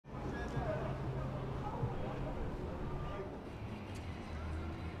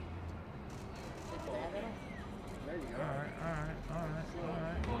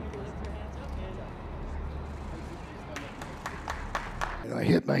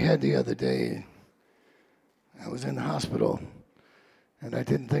hit my head the other day. I was in the hospital, and I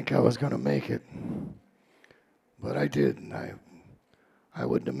didn't think I was going to make it. But I did, and I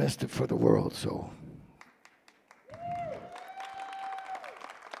wouldn't have missed it for the world, so.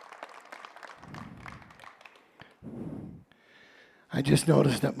 I just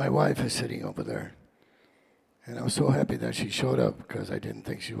noticed that my wife is sitting over there. And I was so happy that she showed up because I didn't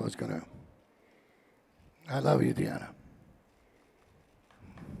think she was going to. I love you, Deanna.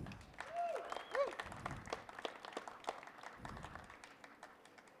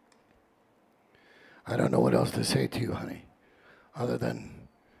 I don't know what else to say to you, honey, other than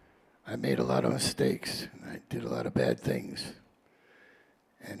I made a lot of mistakes. And I did a lot of bad things.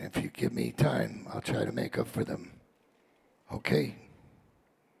 And if you give me time, I'll try to make up for them. Okay?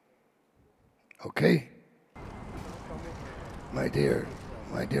 Okay? My dear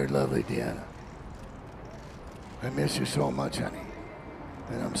lovely Deanna, I miss you so much, honey.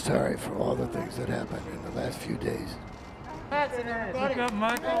 And I'm sorry for all the things that happened in the last few days. Madsen, everybody. Look up,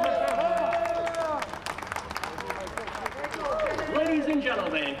 Michael. Ladies and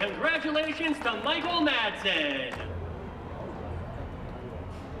gentlemen, congratulations to Michael Madsen.